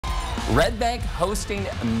Red Bank hosting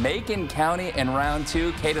Macon County in round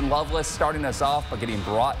two. Caden Lovelace starting us off, but getting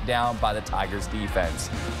brought down by the Tigers defense.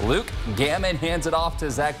 Luke Gammon hands it off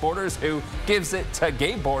to Zach Borders, who gives it to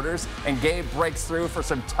Gabe Borders, and Gabe breaks through for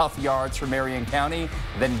some tough yards for Marion County.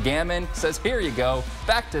 Then Gammon says, here you go.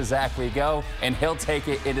 Back to Zach we go, and he'll take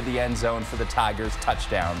it into the end zone for the Tigers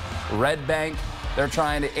touchdown. Red Bank, they're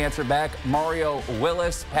trying to answer back. Mario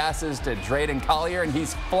Willis passes to Drayden Collier, and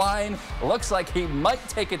he's flying. Looks like he might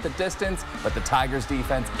take it the distance, but the Tigers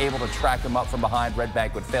defense able to track him up from behind. Red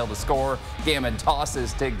Bank would fail to score. Gammon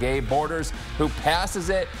tosses to Gabe Borders, who passes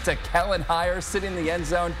it to Kellen Heyer, sitting in the end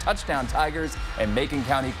zone. Touchdown Tigers, and Macon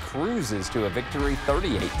County cruises to a victory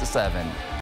 38-7.